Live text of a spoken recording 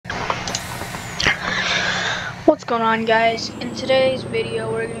What's going on, guys? In today's video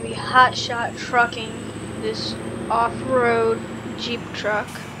we're going to be hotshot trucking this off-road Jeep truck.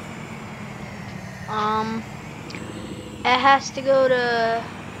 It has to go to,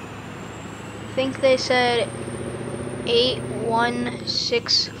 I think they said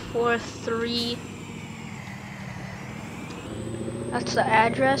 81643. That's the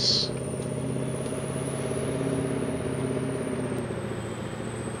address.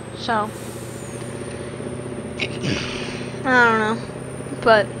 So I don't know,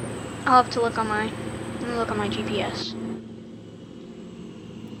 but I'll have to look on my GPS.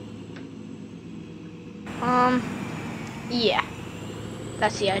 Yeah,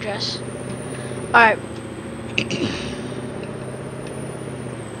 that's the address. All right.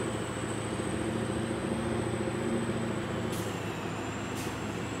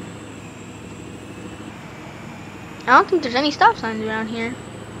 I don't think there's any stop signs around here.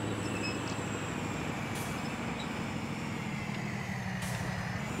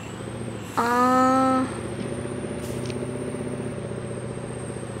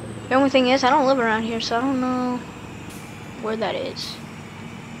 The only thing is, I don't live around here, so I don't know where that is.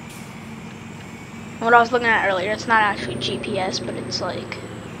 What I was looking at earlier, it's not actually GPS, but it's like...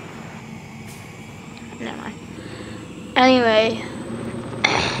 Never mind. Anyway,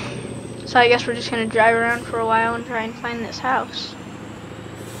 so I guess we're just gonna drive around for a while and try and find this house.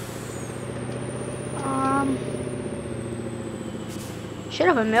 Should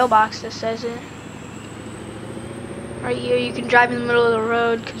have a mailbox that says it. Right here, you can drive in the middle of the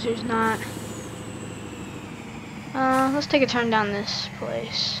road because there's not. Let's take a turn down this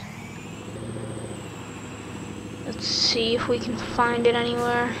place. Let's see if we can find it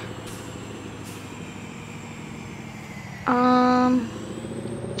anywhere.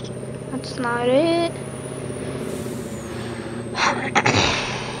 That's not it.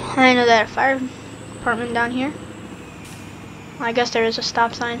 I know that fire department down here. I guess there is a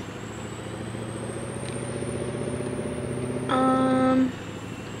stop sign.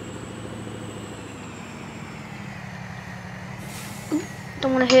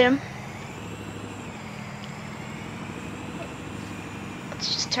 Don't want to hit him.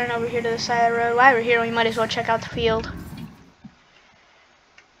 Let's just turn over here to the side of the road. While we're here, we might as well check out the field.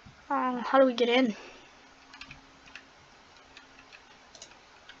 How do we get in?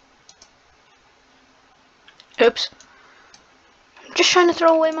 Oops. I'm just trying to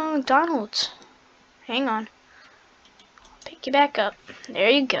throw away my McDonald's. Hang on. Pick you back up.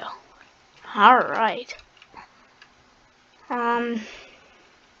 There you go. Alright.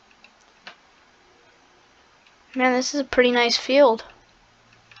 Man, this is a pretty nice field.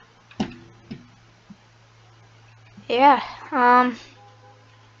 Yeah,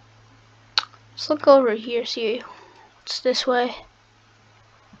 let's look over here, see what's this way.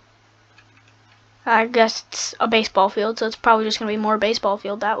 I guess it's a baseball field, so it's probably just gonna be more baseball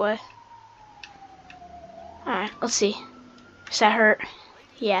field that way. Alright, let's see. Does that hurt?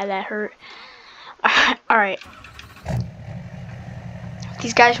 Yeah, that hurt. Alright.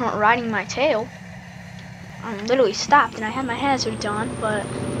 These guys weren't riding my tail. I literally stopped and I had my hazards on, but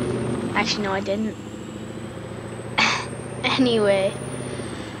actually no, I didn't. Anyway,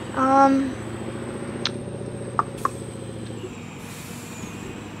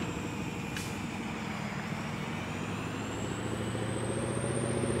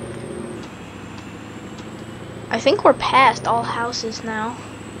 I think we're past all houses now.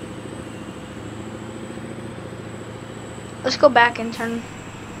 Let's go back and turn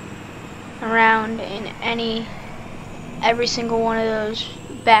around in every single one of those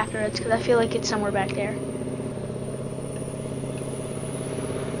back roads, because I feel like it's somewhere back there.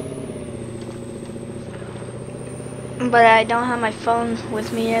 But I don't have my phone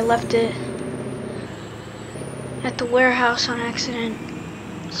with me. I left it at the warehouse on accident.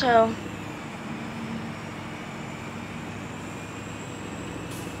 So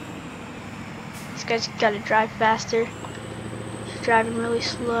these guys gotta drive faster. He's driving really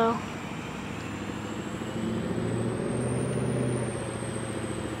slow.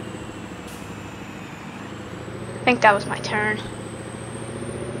 I think that was my turn.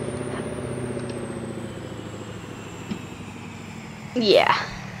 Yeah,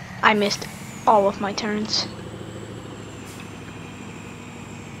 I missed all of my turns.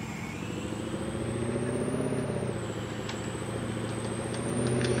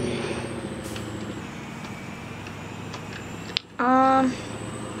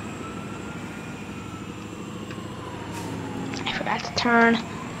 I forgot to turn.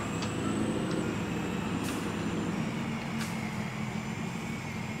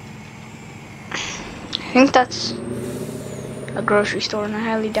 I think that's a grocery store, and I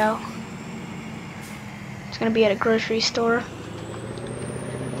highly doubt It's gonna be at a grocery store.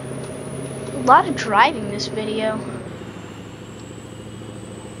 A lot of driving this video.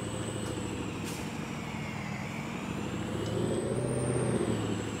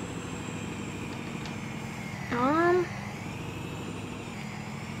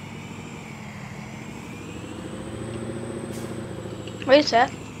 Wait a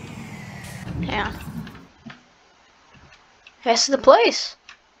sec. Yeah. This is the place.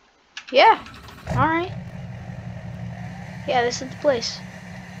 Yeah. Alright. Yeah, this is the place.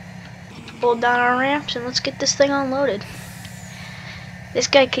 Hold down our ramps and let's get this thing unloaded. This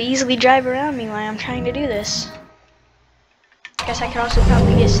guy could easily drive around me while I'm trying to do this. Guess I could also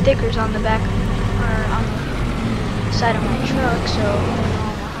probably get stickers on the back or on the side of my truck, so I'm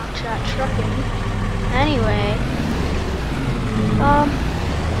a hotshot trucking. Anyway,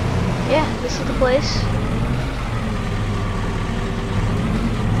 yeah, this is the place.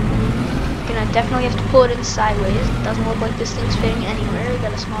 Gonna definitely have to pull it in sideways. It doesn't look like this thing's fitting anywhere. We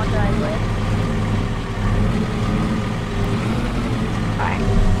got a small driveway.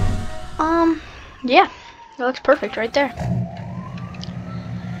 Alright. Yeah, that looks perfect right there.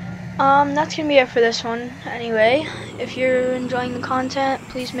 That's gonna be it for this one. Anyway, if you're enjoying the content,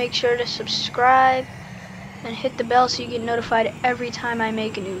 please make sure to subscribe and hit the bell so you get notified every time I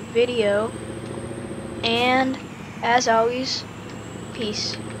make a new video. And as always,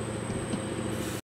 peace.